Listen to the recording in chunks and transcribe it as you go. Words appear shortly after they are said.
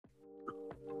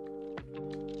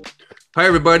Hi,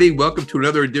 everybody. Welcome to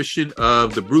another edition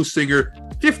of the Bruce Singer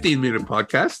 15-minute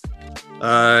podcast.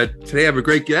 Today I have a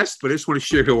great guest, but I just want to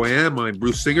share who I am. I'm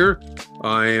Bruce Singer.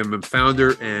 I am a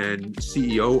founder and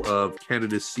CEO of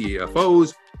Canada's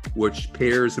CFOs, which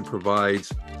pairs and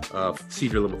provides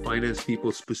senior level finance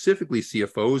people, specifically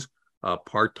CFOs,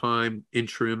 part-time,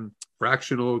 interim,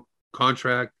 fractional,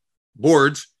 contract,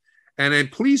 boards. And I'm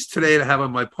pleased today to have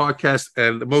on my podcast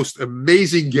and the most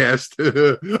amazing guest.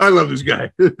 I love this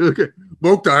guy. Okay.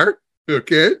 Mokhtar.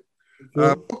 Okay.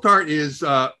 Mokhtar is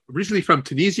originally from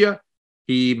Tunisia.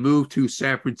 He moved to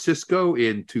San Francisco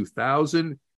in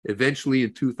 2000. Eventually,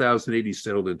 in 2008, he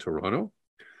settled in Toronto.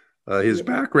 His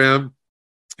background: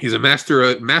 he's a master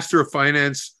of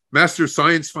finance, master of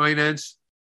science finance.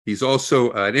 He's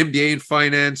also an MBA in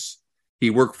finance.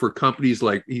 He worked for companies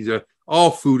like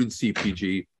all food and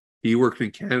CPG. He worked in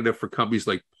Canada for companies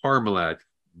like Parmalat,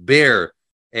 Bear,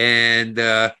 and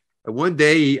one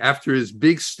day, after his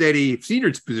big, steady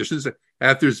senior positions,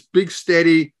 after his big,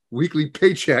 steady weekly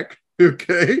paycheck,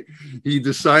 okay, he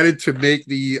decided to make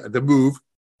the move.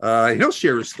 He'll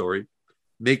share his story.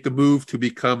 Make the move to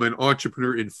become an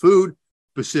entrepreneur in food,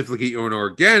 specifically on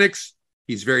organics.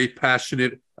 He's very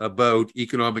passionate about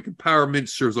economic empowerment.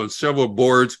 Serves on several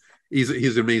boards. He's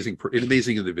an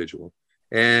amazing individual.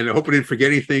 And I hope I didn't forget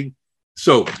anything.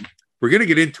 So we're going to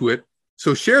get into it.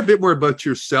 So share a bit more about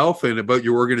yourself and about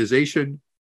your organization.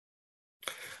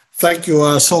 Thank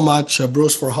you so much,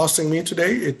 Bruce, for hosting me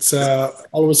today. It's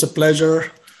always a pleasure,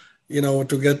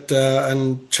 to get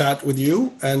and chat with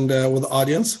you and with the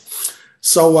audience.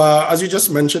 So as you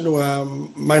just mentioned,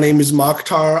 my name is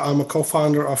Mokhtar. I'm a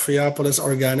co-founder of Fiapolis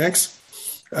Organics.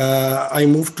 I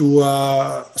moved to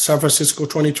San Francisco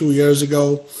 22 years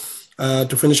ago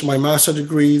to finish my master's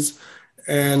degrees.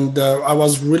 And I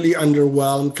was really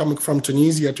underwhelmed coming from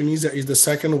Tunisia. Tunisia is the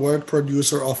second world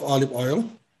producer of olive oil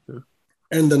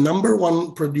and the number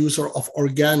one producer of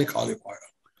organic olive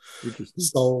oil.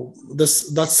 So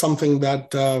that's something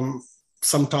that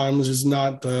sometimes is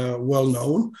not well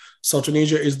known. So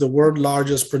Tunisia is the world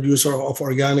largest producer of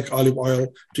organic olive oil.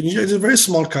 Tunisia is a very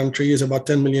small country. It's about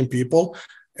 10 million people.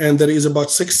 And there is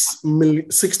about 60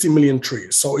 million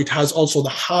trees. So it has also the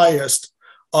highest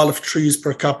olive trees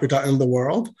per capita in the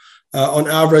world. On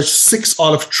average, 6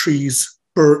 olive trees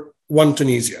per one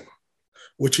Tunisian,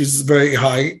 which is very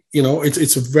high.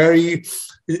 It's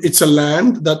a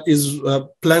land that is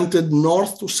planted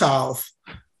north to south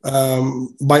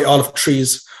by olive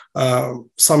trees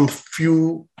some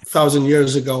few thousand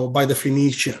years ago by the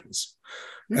Phoenicians.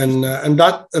 And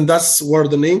that's where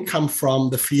the name comes from.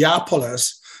 The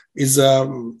Fiapolis is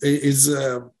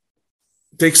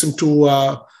takes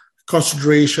into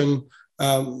consideration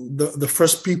the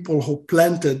first people who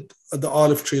planted the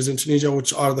olive trees in Tunisia,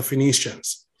 which are the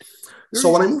Phoenicians.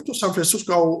 So when I moved to San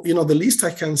Francisco, the least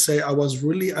I can say, I was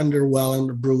really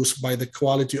underwhelmed, Bruce, by the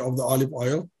quality of the olive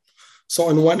oil. So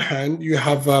on one hand, you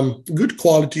have good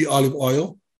quality olive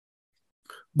oil,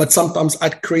 but sometimes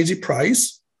at crazy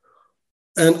price.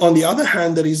 And on the other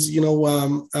hand, there is,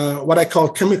 what I call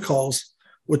chemicals,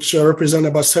 which represent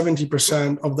about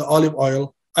 70% of the olive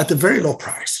oil at a very low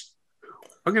price.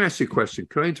 I'm going to ask you a question.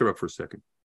 Can I interrupt for a second?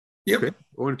 Yeah. Okay.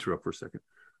 I want to interrupt for a second.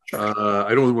 Sure.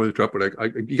 I don't want to interrupt,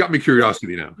 but you got me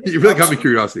curiosity now. You really got me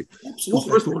curiosity. Absolutely. Well,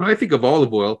 first of all, when I think of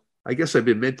olive oil, I guess I've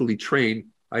been mentally trained.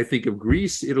 I think of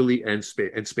Greece, Italy, and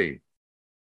Spain.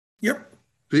 Yep.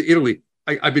 Italy.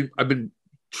 I've been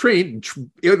trained.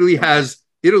 Italy is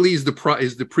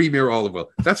the premier olive oil.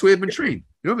 That's the way I've been trained.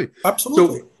 You know what I mean?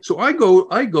 Absolutely. So I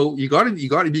go. You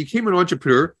became an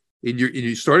entrepreneur and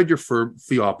you started your firm,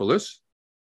 Fiapolis.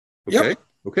 Okay. Yep.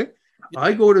 Okay.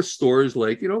 I go to stores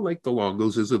like the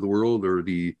Longoses of the world or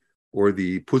the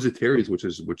Pusiteries,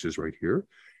 which is right here,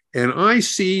 and I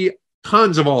see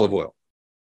tons of olive oil.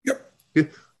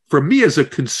 Yep. For me as a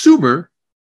consumer,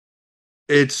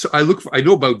 I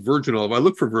know about virgin olive. I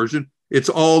look for virgin. It's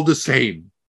all the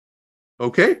same.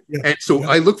 Okay. Yeah. And so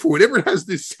I look for whatever has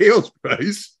the sales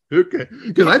price. Okay.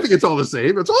 Because I think it's all the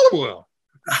same. It's olive oil.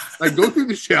 I go through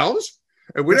the shelves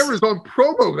and whatever is on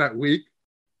promo that week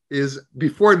is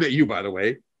before I met you, by the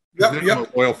way. Yep. I'm an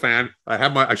oil fan. I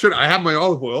have my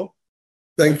olive oil.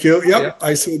 Thank you. Yep.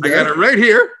 I see that. I got it right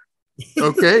here.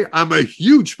 Okay. I'm a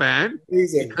huge fan.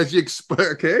 Amazing. Because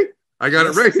okay. I got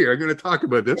it right here. I'm going to talk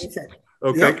about this.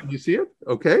 Okay. Yep. Can you see it?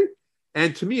 Okay.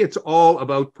 And to me, it's all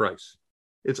about price.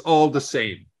 It's all the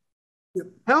same. Yep.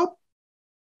 Help.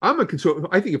 I'm a consumer.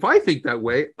 I think if I think that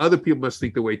way, other people must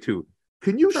think the way too.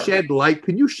 Can you shed light?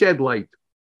 Can you shed light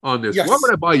on this? Yes. Why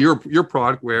would I buy your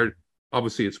product where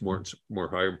obviously it's more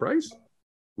higher in price,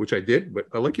 which I did, but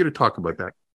I'd like you to talk about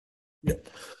that. Yeah.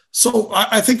 So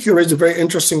I think you raised a very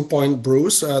interesting point,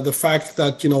 Bruce. The fact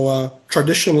that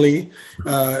traditionally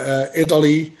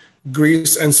Italy,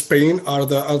 Greece, and Spain are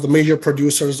the major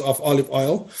producers of olive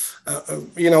oil.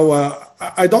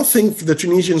 I don't think the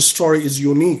Tunisian story is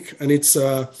unique, and it's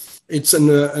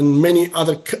in many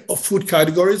other food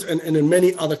categories and in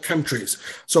many other countries.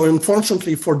 So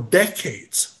unfortunately, for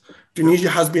decades, Tunisia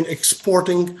has been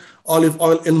exporting olive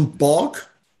oil in bulk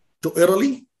to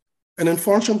Italy, and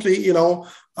unfortunately,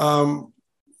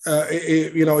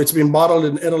 it's been bottled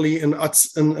in Italy, and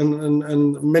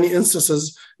in many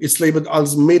instances, it's labeled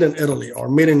as made in Italy or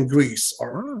made in Greece.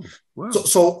 Wow.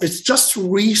 So it's just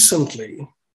recently,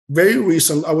 very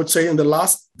recent, I would say, in the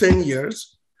last 10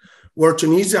 years, where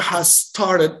Tunisia has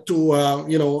started to,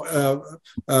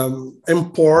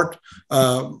 import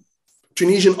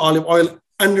Tunisian olive oil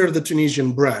under the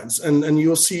Tunisian brands, and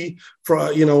you'll see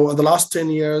for the last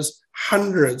 10 years,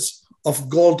 hundreds of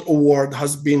gold award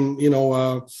has been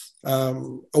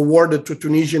awarded to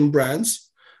Tunisian brands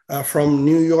from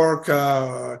New York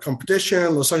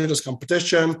competition, Los Angeles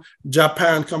competition,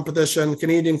 Japan competition,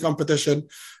 Canadian competition,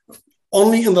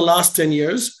 only in the last 10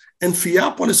 years. And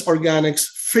Fiapolis Organics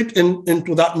fit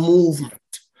into that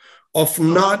movement of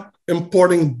not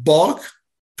importing bulk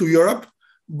to Europe,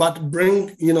 but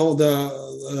bring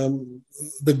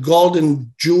the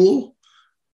golden jewel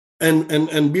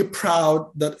and be proud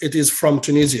that it is from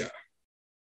Tunisia.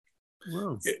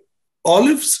 Wow.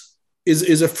 Olives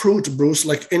is a fruit, Bruce,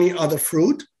 like any other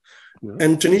fruit. Yeah.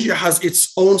 And Tunisia has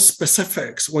its own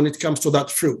specifics when it comes to that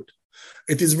fruit.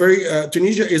 It is very,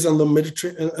 Tunisia is on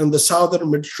the southern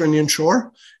Mediterranean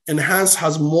shore, and hence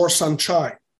has more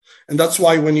sunshine. And that's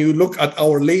why when you look at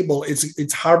our label,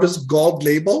 it's harvest gold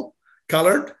label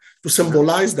colored to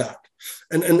symbolize that.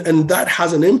 And that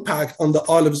has an impact on the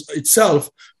olives itself,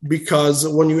 because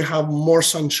when you have more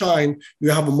sunshine,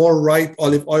 you have a more ripe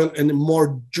olive oil and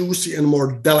more juicy and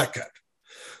more delicate.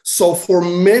 So for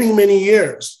many, many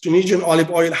years, Tunisian olive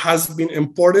oil has been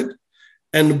imported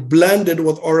and blended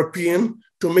with European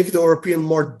to make the European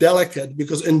more delicate,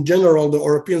 because in general, the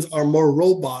Europeans are more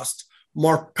robust,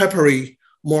 more peppery,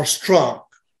 more strong.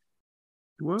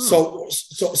 Wow. So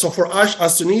for us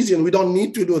as Tunisian, we don't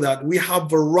need to do that. We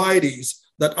have varieties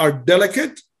that are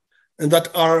delicate and that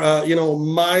are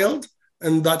mild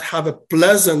and that have a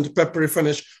pleasant peppery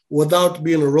finish without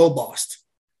being robust.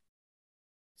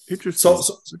 Interesting.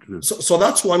 So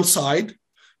that's one side.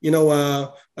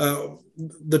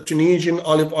 The Tunisian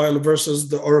olive oil versus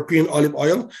the European olive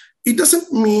oil. It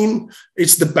doesn't mean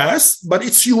it's the best, but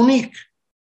it's unique.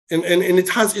 And it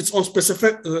has its own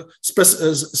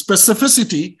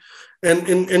specificity.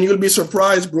 And you'll be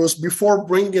surprised, Bruce, before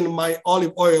bringing my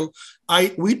olive oil,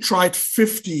 we tried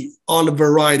 50 olive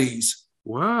varieties.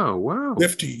 Wow.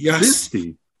 50, yes.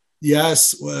 50.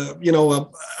 Yes.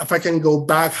 If I can go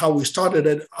back how we started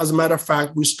it, as a matter of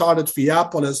fact, we started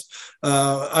Fiapolis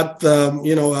at the,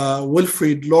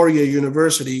 Wilfrid Laurier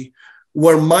University,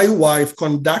 where my wife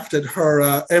conducted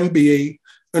her MBA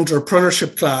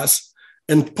entrepreneurship class.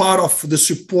 And part of the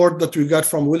support that we got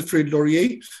from Wilfrid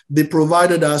Laurier, they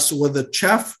provided us with a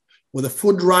chef, with a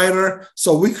food writer.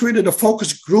 So we created a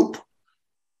focus group.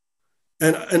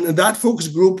 And in that focus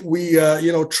group, we,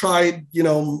 tried,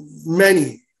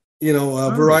 many,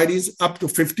 varieties, up to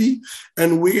 50.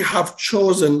 And we have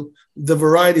chosen the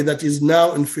variety that is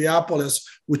now in Fiapolis,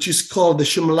 which is called the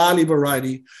Shimlali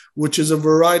variety, which is a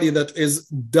variety that is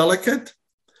delicate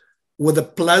with a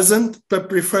pleasant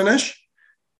peppery finish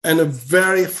and a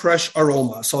very fresh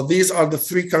aroma. So these are the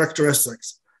three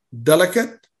characteristics: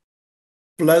 delicate,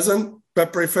 pleasant,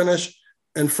 peppery finish,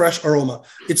 and fresh aroma.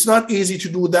 It's not easy to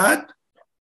do that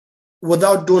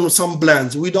without doing some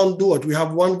blends. We don't do it. We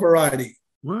have one variety.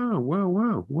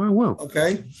 Wow.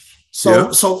 Okay. So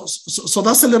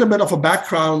that's a little bit of a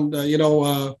background,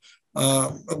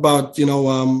 about,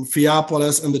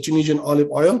 Fiapolis and the Tunisian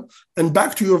olive oil. And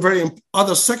back to your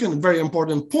second very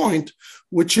important point,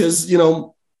 which is,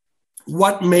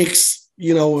 what makes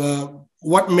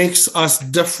us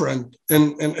different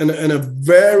in a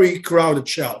very crowded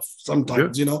shelf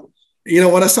sometimes.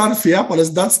 When I started Fiapolis,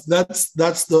 that's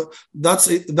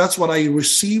what I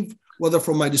received, whether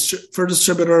from my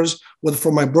distributors, whether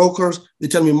from my brokers. They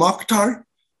tell me, Mokhtar,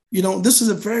 this is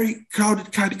a very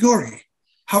crowded category.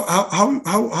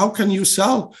 How can you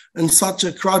sell in such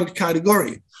a crowded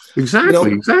category?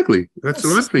 Exactly. That's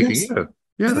what I'm thinking.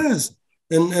 Yeah. It is.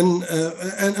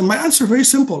 And my answer is very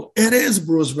simple. It is,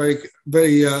 Bruce, very,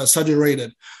 very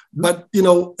saturated. But,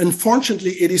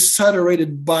 unfortunately, it is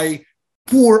saturated by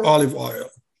poor olive oil.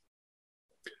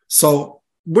 So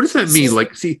what does that mean?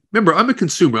 Remember, I'm a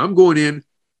consumer. I'm going in,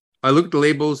 I look at the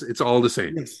labels, it's all the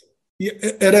same. Yes.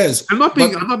 Yeah, it is. I'm not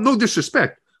no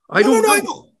disrespect. I No, no, don't no,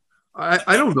 know.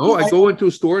 I don't know. I go into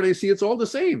a store and I see it's all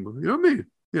the same. You know what I mean?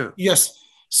 Yeah. Yes.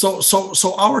 So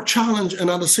our challenge, and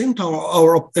at the same time,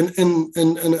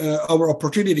 our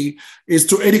opportunity is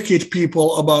to educate people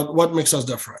about what makes us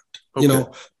different. Okay. You know,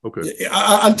 Okay.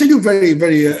 I'll tell you a very,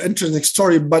 very interesting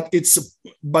story, but it's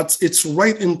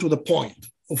right into the point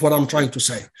of what I'm trying to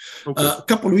say. Okay. A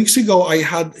couple of weeks ago, I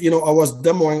was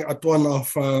demoing at one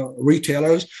of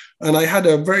retailers, and I had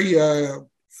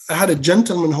a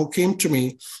gentleman who came to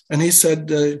me, and he said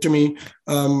to me,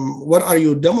 what are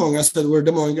you demoing? I said, we're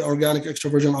demoing organic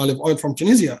extra virgin olive oil from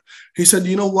Tunisia. He said,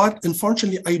 you know what?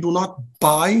 Unfortunately, I do not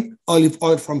buy olive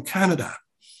oil from Canada.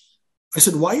 I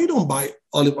said, why you don't buy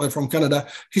olive oil from Canada?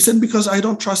 He said, because I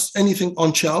don't trust anything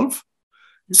on shelf.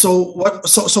 So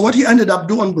what he ended up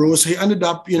doing, Bruce, he ended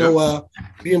up,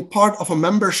 being part of a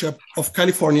membership of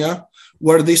California,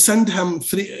 where they send him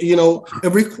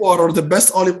every quarter the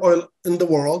best olive oil in the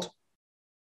world,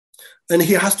 and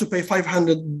he has to pay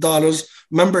 $500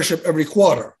 membership every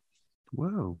quarter.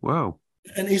 Wow.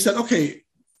 And he said, okay,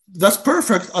 that's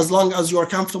perfect as long as you are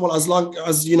comfortable, as long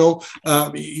as you're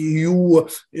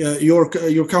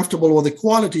comfortable with the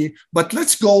quality. But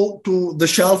let's go to the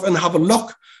shelf and have a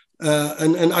look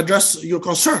and address your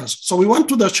concerns. So we went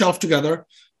to the shelf together,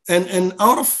 and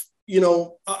out of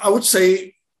I would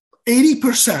say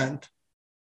 80%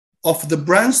 of the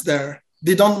brands there,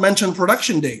 they don't mention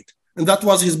production date. And that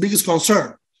was his biggest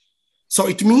concern. So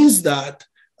it means that,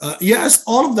 yes,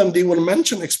 all of them, they will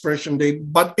mention expiration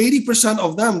date, but 80%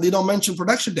 of them, they don't mention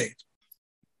production date.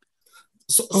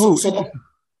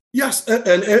 Yes.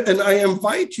 And I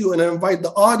invite you and I invite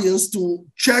the audience to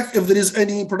check if there is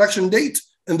any production date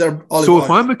in their olive oil. So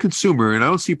if I'm a consumer and I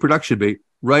don't see production date,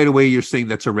 right away you're saying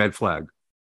that's a red flag.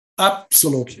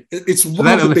 Absolutely. It's one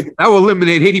that, of the big... That will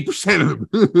eliminate 80% of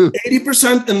them.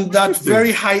 80% in that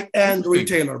very high-end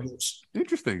retailer, Bruce.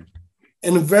 Interesting.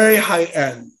 And very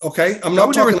high-end, okay? I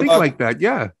would never think like that.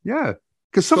 Yeah.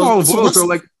 Because some olive oils are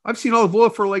like, I've seen olive oil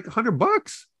for like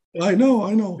 $100. I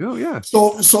know. Oh, yeah.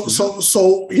 So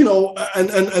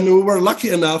and we were lucky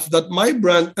enough that my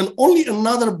brand and only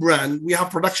another brand, we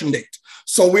have production date.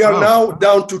 So we are now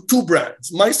down to 2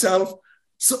 brands. Myself,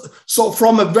 so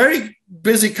from a very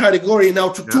busy category now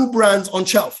to 2 brands on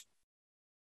shelf.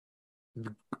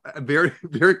 Very,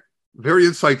 very, very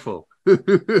insightful.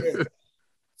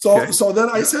 So then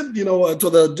I said, to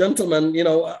the gentleman,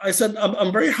 I said,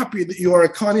 I'm very happy that you are a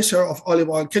connoisseur of olive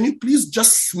oil. Can you please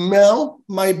just smell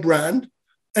my brand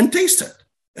and taste it?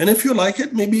 And if you like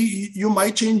it, maybe you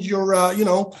might change your,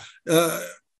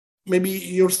 maybe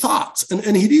your thoughts.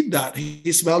 And he did that.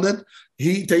 He smelled it,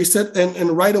 he tasted,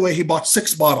 and right away he bought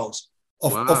 6 bottles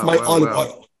of my olive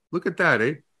oil. Look at that,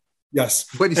 eh? Yes.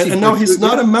 And now he's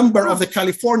not a member of the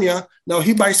California. Now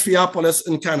he buys Fiapolis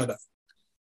in Canada.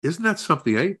 Isn't that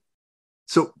something, eh?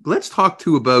 So let's talk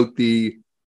about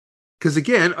because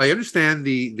again, I understand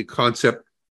the concept,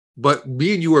 but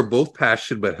me and you are both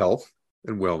passionate about health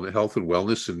and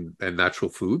wellness and natural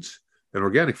foods and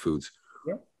organic foods.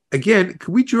 Yeah. Again,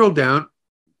 can we drill down?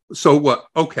 So what?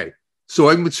 Okay. So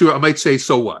I might say,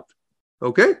 so what?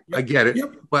 Okay. Yep. I get it.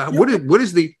 Yep. But yep.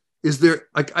 Is there,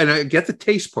 and I get the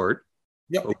taste part.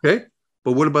 Yep. Okay.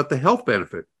 But what about the health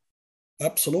benefit?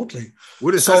 Absolutely.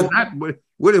 Can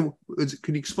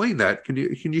you explain that? Can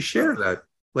you share that?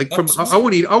 Like I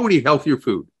want to eat healthier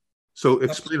food. So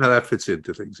explain how that fits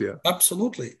into things. Yeah.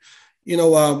 Absolutely.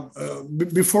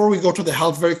 Before we go to the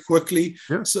health very quickly,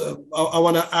 so I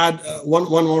want to add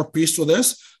one more piece to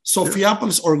this. So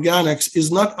Fiapolis Organics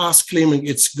is not us claiming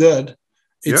it's good.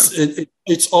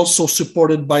 It's also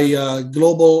supported by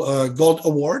global gold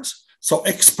awards. So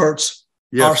experts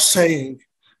are saying,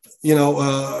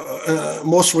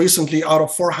 most recently, out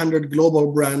of 400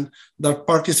 global brands that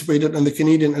participated in the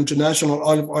Canadian International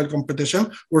Olive Oil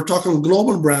Competition, we're talking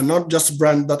global brand, not just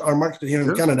brands that are marketed here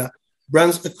in Canada.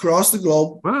 Brands across the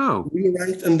globe. Wow. We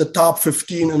ranked in the top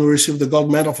 15 and we received the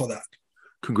gold medal for that.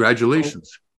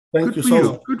 Congratulations. Thank you so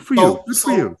much. Good for you. Good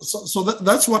for you. So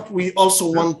that's what we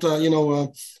also want,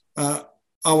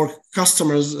 our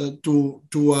customers to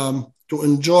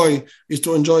enjoy is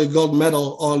to enjoy gold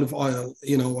medal olive oil,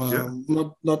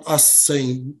 not us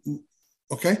saying,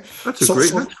 okay. That's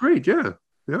great. Yeah.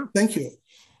 Thank you.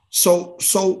 So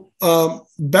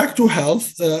back to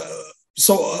health.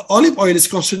 So olive oil is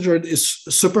considered is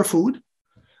superfood.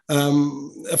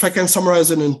 If I can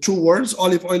summarize it in 2 words,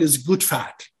 olive oil is good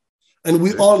fat, and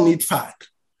we all need fat.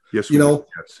 Yes, we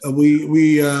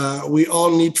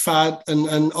all need fat,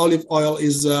 and olive oil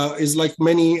is like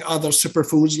many other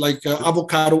superfoods like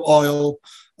avocado oil.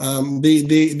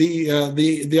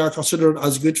 They are considered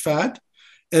as good fat,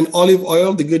 And olive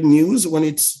oil, the good news, when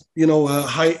it's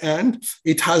high end,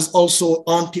 it has also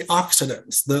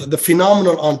antioxidants, the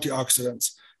phenomenal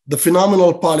antioxidants, the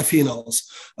phenomenal polyphenols,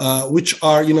 which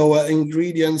are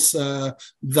ingredients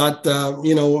that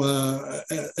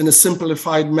in a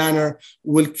simplified manner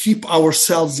will keep our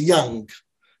cells young.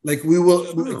 Like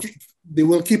they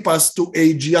will keep us to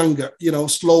age younger,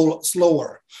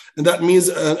 slower, and that means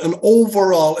an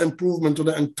overall improvement to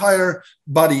the entire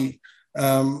body.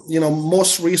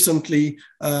 Most recently,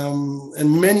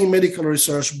 in many medical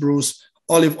research, Bruce,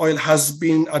 olive oil has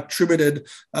been attributed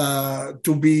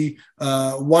to be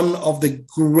one of the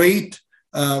great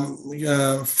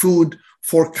food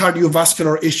for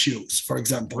cardiovascular issues, for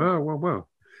example. Wow.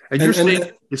 And you're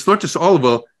saying it's not just olive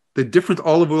oil, the different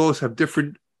olive oils have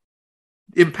different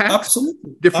impacts?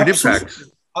 Absolutely. Impacts.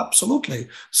 Absolutely.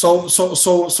 So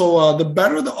the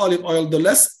better the olive oil, the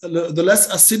less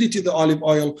acidity the olive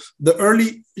oil, the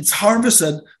early it's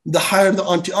harvested, the higher the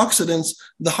antioxidants,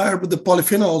 the higher the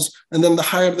polyphenols, and then the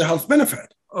higher the health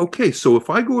benefit. Okay, so in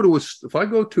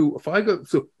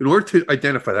order to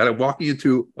identify that, I'm walking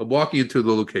into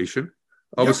the location.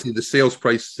 Obviously, the sales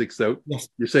price sticks out. Yes.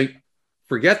 You're saying,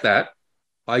 forget that.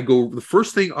 The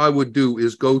first thing I would do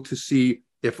is go to see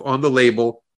if on the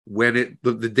label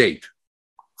the date.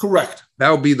 Correct.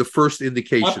 That would be the first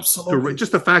indication. Absolutely.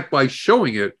 Just the fact by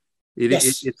showing it,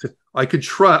 I can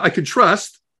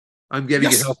trust I'm getting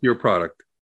a healthier product.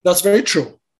 That's very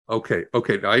true. Okay,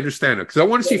 I understand it because I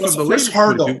want to see from the label.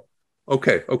 Hurdle.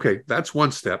 Okay, that's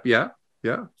one step. Yeah.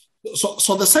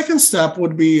 So the second step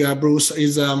would be, Bruce,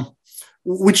 is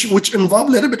which involve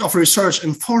a little bit of research.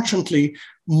 Unfortunately,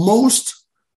 most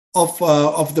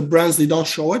of the brands, they don't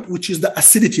show it, which is the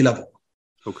acidity level.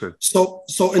 Okay. So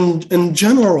in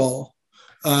general,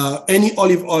 any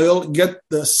olive oil get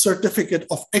the certificate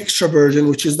of extra virgin,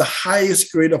 which is the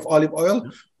highest grade of olive oil,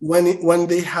 when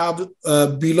they have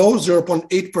below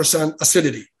 0.8%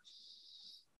 acidity.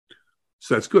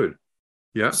 So that's good.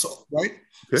 Yeah. So right.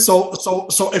 Okay.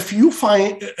 So if you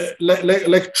find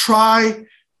try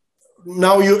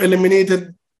now, you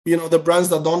eliminated the brands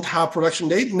that don't have production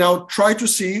date. Now try to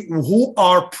see who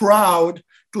are proud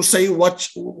to say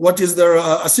what is their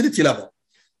acidity level.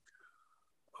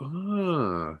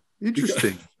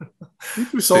 Interesting.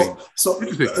 So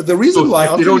the reason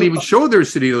why if they don't even show their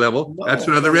acidity level, that's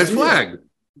another red flag.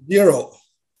 Zero.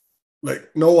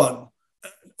 Like no one.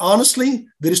 Honestly,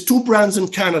 there is 2 brands in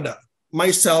Canada,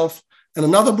 myself and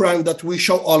another brand, that we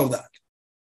show all of that.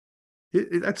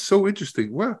 That's so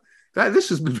interesting. Wow, this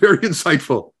has been very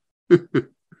insightful.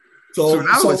 So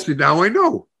now I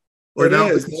know, or now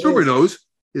the consumer knows.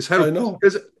 Is how I know.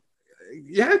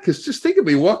 Because just think of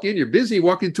it. You walk in, you're busy. You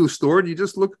walk into a store and you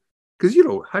just look, because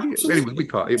how do you? Absolutely.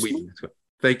 Anyway,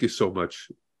 thank you so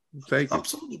much. Thank you.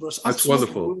 Absolutely, Bruce. That's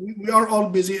wonderful. We are all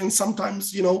busy, and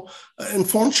sometimes,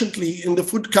 unfortunately, in the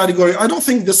food category, I don't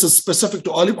think this is specific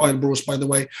to olive oil, Bruce. By the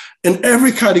way, in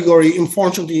every category,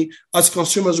 unfortunately, as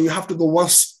consumers, we have to go one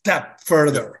step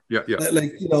further. Yeah.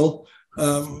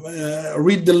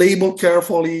 Read the label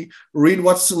carefully. Read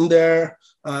what's in there.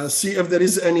 See if there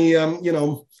is any,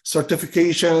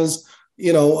 certifications.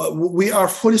 We are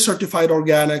fully certified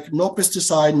organic, no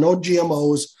pesticide, no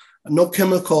GMOs, no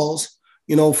chemicals.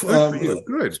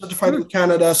 Good. Certified in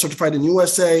Canada, certified in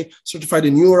USA, certified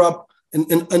in Europe,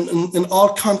 in all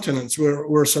continents.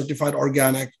 We're certified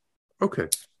organic. Okay.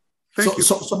 Thank you.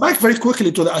 So back very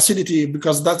quickly to the acidity,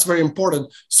 because that's very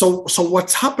important. So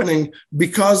what's happening,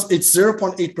 because it's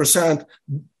 0.8%,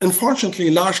 unfortunately,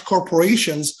 large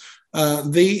corporations,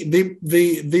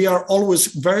 they are always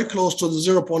very close to the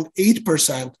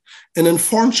 0.8%, and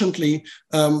unfortunately,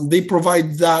 they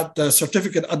provide that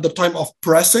certificate at the time of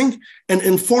pressing, and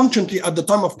unfortunately, at the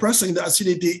time of pressing, the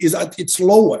acidity is at its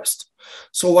lowest.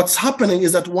 So what's happening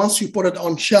is that once you put it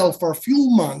on shelf for a few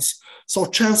months, so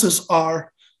chances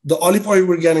are the olive oil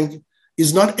we're getting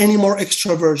is not anymore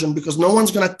extra virgin, because no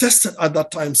one's going to test it at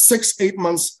that time, 6-8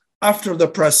 months after the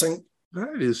pressing.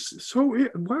 That is so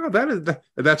wow.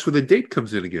 That's where the date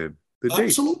comes in again. The date.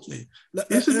 Absolutely.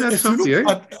 Isn't that something?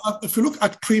 If you look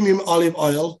at premium olive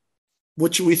oil,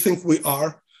 which we think we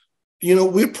are,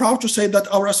 we're proud to say that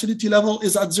our acidity level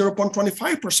is at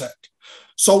 0.25%.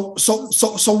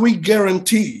 So we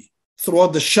guarantee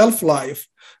throughout the shelf life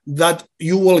that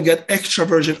you will get extra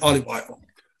virgin olive oil.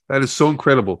 That is so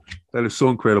incredible.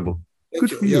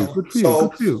 Good for you. Good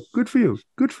for you.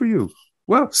 Good for you.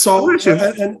 Well, so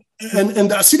and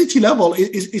the acidity level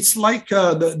is it's like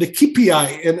the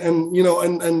KPI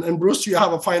and Bruce, you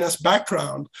have a finance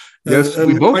background. Yes,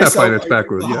 and we both have myself, finance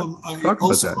background. Yeah, I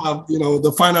also have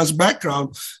the finance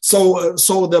background. So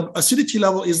the acidity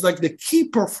level is like the key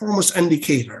performance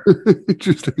indicator.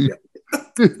 Interesting. Yeah.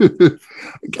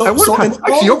 I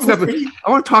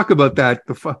want to talk about that.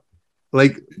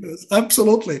 Like,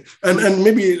 absolutely, and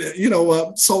maybe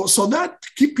so that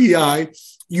KPI,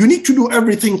 you need to do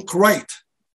everything right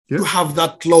to have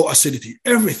that low acidity.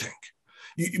 Everything,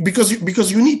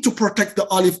 because you need to protect the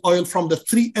olive oil from the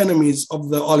three enemies of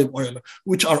the olive oil,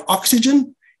 which are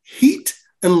oxygen, heat,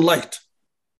 and light.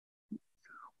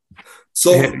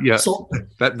 So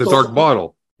the dark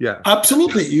bottle. Yeah,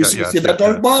 absolutely. You see that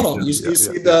dark bottle. You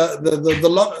see the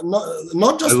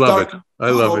not just dark. I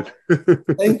love it.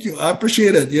 Thank you. I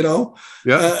appreciate it.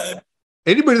 Yeah.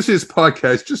 Anybody that sees this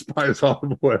podcast, just buy us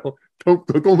olive oil. Don't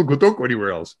go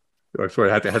anywhere else. Oh,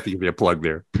 sorry, I have to give you a plug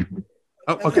there.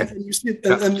 Oh, okay. And you see,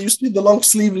 and you see the long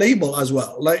sleeve label as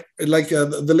well. Like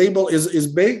the label is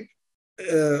big.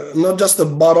 Not just the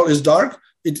bottle is dark.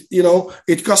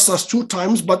 It costs us 2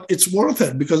 times, but it's worth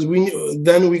it because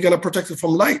we're gonna protect it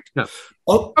from light. Yeah.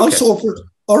 Also,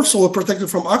 we're protected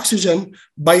from oxygen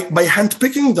by hand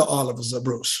picking the olives,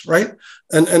 Bruce, right?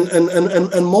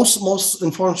 And most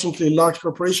unfortunately, large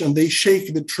corporations, they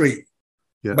shake the tree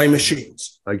by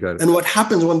machines. I got it. And what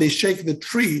happens when they shake the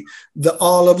tree, the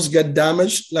olives get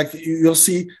damaged, like you'll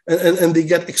see, and they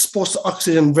get exposed to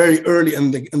oxygen very early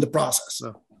in the process.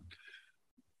 Oh.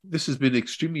 This has been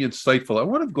extremely insightful. I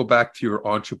want to go back to your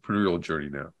entrepreneurial journey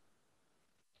now.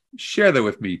 Share that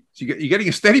with me. So you're getting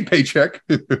a steady paycheck,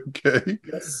 okay?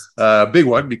 Yes. Big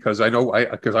one because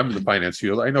because I'm in the finance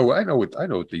field. I know what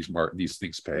these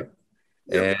things pay,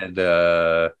 and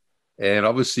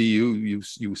obviously you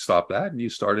stopped that and you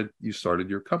started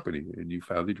your company and you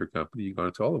founded your company. You got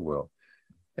into olive oil,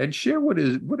 and share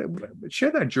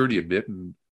share that journey a bit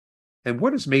and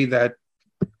what has made that.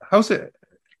 How's it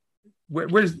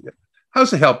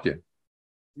helped you?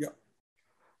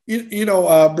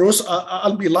 Bruce,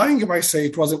 I'll be lying if I say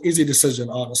it was an easy decision,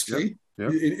 honestly.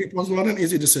 It was not an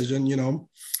easy decision.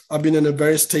 I've been in a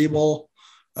very stable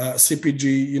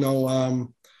CPG,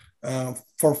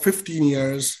 for 15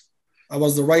 years. I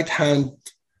was the right hand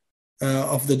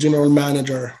of the general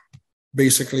manager,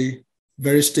 basically,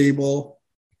 very stable.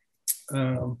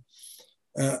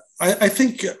 I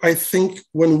think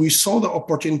when we saw the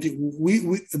opportunity,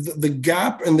 the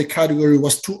gap in the category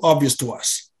was too obvious to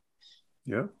us.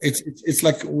 Yeah, it's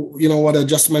like what I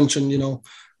just mentioned.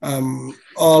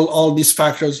 All these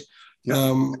factors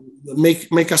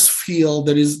make us feel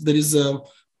there is a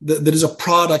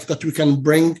product that we can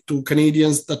bring to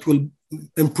Canadians that will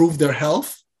improve their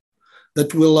health,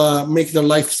 that will make their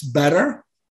lives better.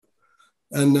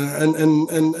 And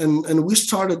we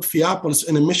started Fiapolis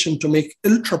in a mission to make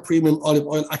ultra premium olive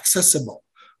oil accessible.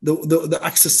 The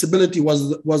accessibility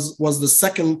was the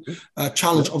second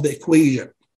challenge of the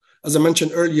equation. As I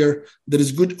mentioned earlier, there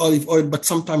is good olive oil, but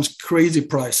sometimes crazy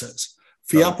prices.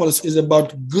 Fiapolis is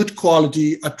about good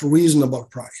quality at reasonable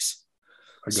price.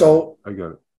 I got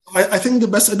it. I think the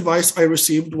best advice I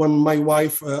received when my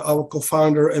wife, our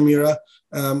co-founder, Amira,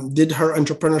 did her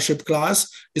entrepreneurship class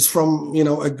is from,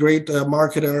 a great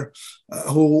marketer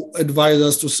who advised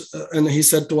us to, and he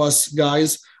said to us,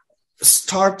 guys,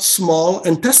 start small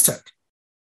and test it.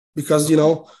 Because,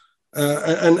 and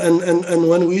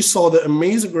when we saw the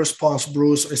amazing response,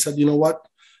 Bruce, I said, you know what,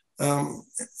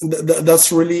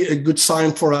 that's really a good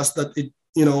sign for us that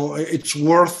it's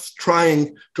worth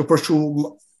trying to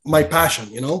pursue my passion,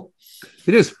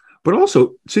 It is. But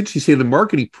also, since you say the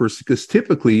marketing person, because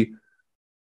typically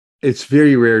it's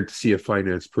very rare to see a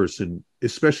finance person,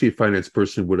 especially a finance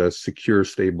person with a secure,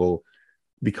 stable,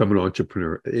 become an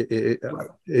entrepreneur.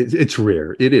 It's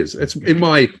rare. It is. I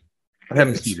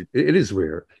haven't seen it. It is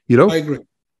rare. I agree.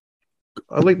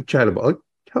 I'd like to chat about.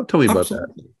 Tell me about that.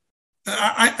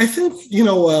 I think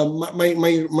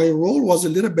my role was a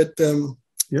little bit.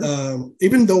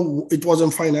 Even though it was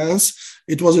in finance,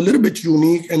 it was a little bit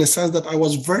unique in a sense that I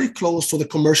was very close to the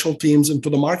commercial teams and to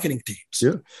the marketing teams.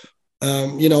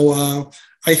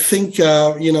 I think,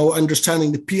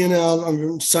 understanding the P&L,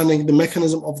 understanding the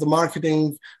mechanism of the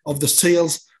marketing, of the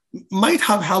sales might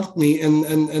have helped me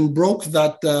and broke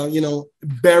that,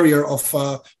 barrier of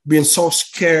being so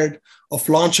scared of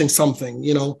launching something,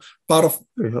 part of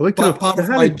my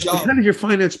job. How did your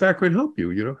finance background help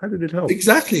you? How did it help?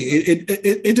 Exactly.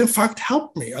 It in fact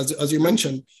helped me, as you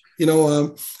mentioned. I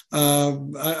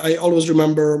always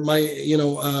remember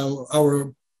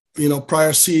our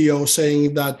prior CEO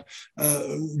saying that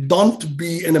don't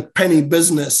be in a penny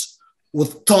business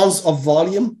with tons of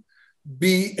volume.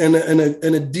 be in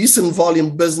a decent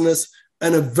volume business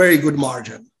and a very good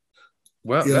margin.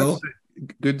 Well, that's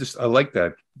good. I like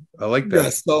that. I like that.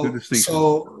 Yes. Good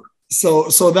distinction.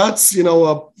 So that's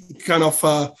kind of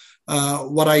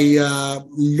what I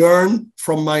learned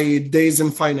from my days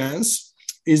in finance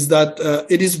is that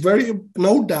it is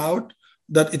no doubt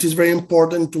that it is very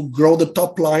important to grow the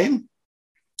top line,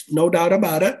 no doubt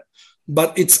about it.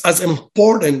 But it's as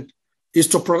important is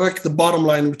to protect the bottom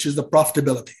line, which is the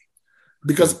profitability,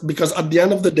 because at the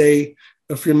end of the day,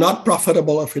 if you're not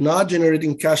profitable, if you're not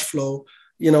generating cash flow,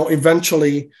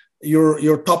 eventually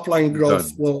your top line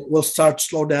growth will start to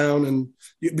slow down, and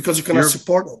because you cannot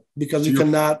support it, because you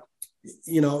cannot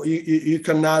you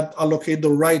cannot allocate the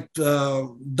right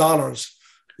dollars,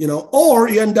 or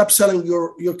you end up selling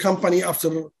your company after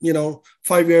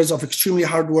 5 years of extremely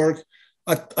hard work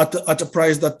at a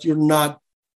price that you're not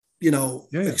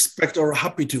expect or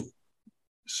happy to.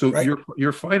 So right?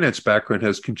 your finance background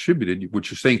has contributed, what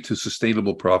you're saying, to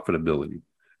sustainable profitability.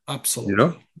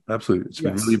 Absolutely. Absolutely. It's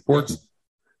been really important. Yes.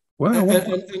 Wow.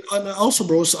 And also,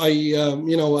 Bruce, I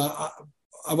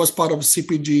was part of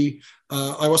CPG.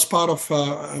 I was part of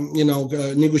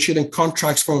negotiating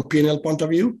contracts from a P&L point of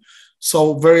view.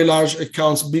 So very large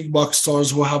accounts, big box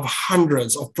stores who have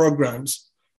hundreds of programs,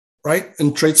 right,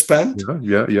 in trade spend.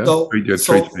 Yeah. Trade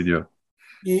spend, yeah.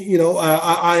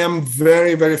 I am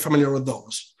very, very familiar with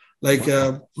those. Like,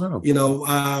 wow.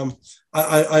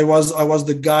 I was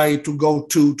the guy to go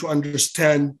to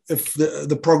understand if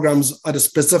the programs at a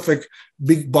specific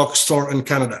big box store in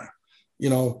Canada,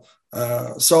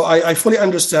 so I fully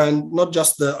understand not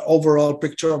just the overall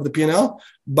picture of the P&L,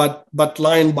 but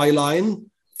line by line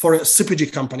for a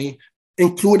CPG company,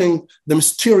 including the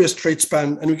mysterious trade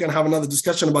spend. And we can have another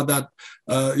discussion about that,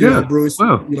 Bruce.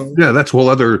 Wow. That's a whole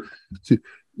other,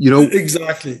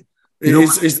 Exactly.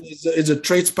 It's a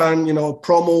trade span,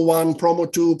 promo 1,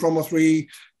 promo 2, promo 3,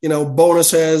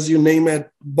 bonuses, you name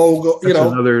it,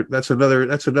 BOGO, That's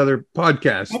another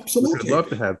podcast. Absolutely. I'd love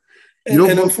to have.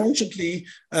 And unfortunately,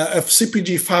 if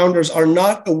CPG founders are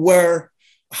not aware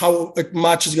how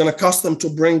much is going to cost them to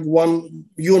bring one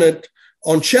unit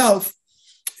on shelf,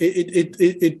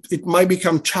 it might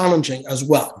become challenging as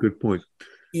well. Good point.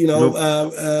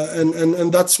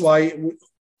 And that's why,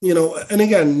 and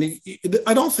again,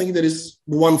 I don't think there is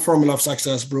one formula of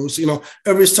success, Bruce.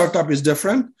 Every startup is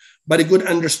different, but a good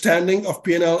understanding of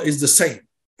P&L is the same.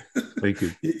 Thank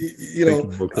you.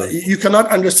 You cannot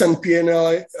understand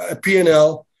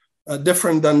P&L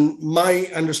different than my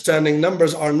understanding.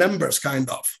 Numbers are numbers, kind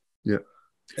of. Yeah.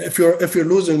 If you're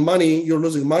losing money, you're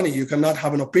losing money. You cannot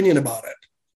have an opinion about it.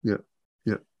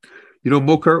 Yeah.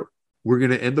 Mokhtar, we're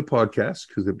going to end the podcast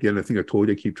because, again, I think I told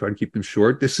you I trying to keep them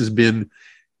short. This has been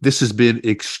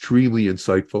extremely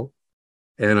insightful,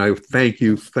 and I thank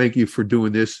you for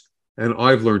doing this. And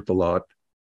I've learned a lot.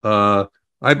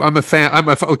 I'm a fan. I'm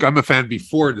a fan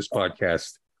before this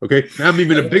podcast. Okay, now I'm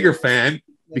even a bigger fan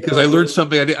because I learned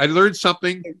something. I learned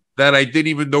something that I didn't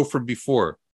even know from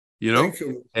before.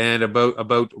 And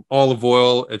about olive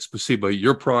oil, and specifically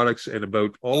your products, and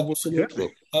about olive oil,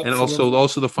 and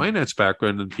also the finance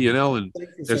background and P&L, and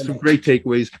there's some great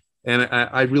takeaways. And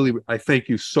I thank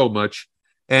you so much,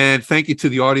 and thank you to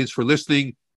the audience for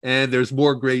listening. And there's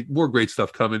more great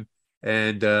stuff coming.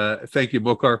 And thank you,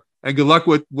 Mokhtar, and good luck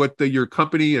with your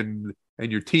company and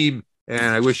your team.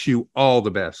 And I wish you all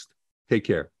the best. Take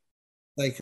care.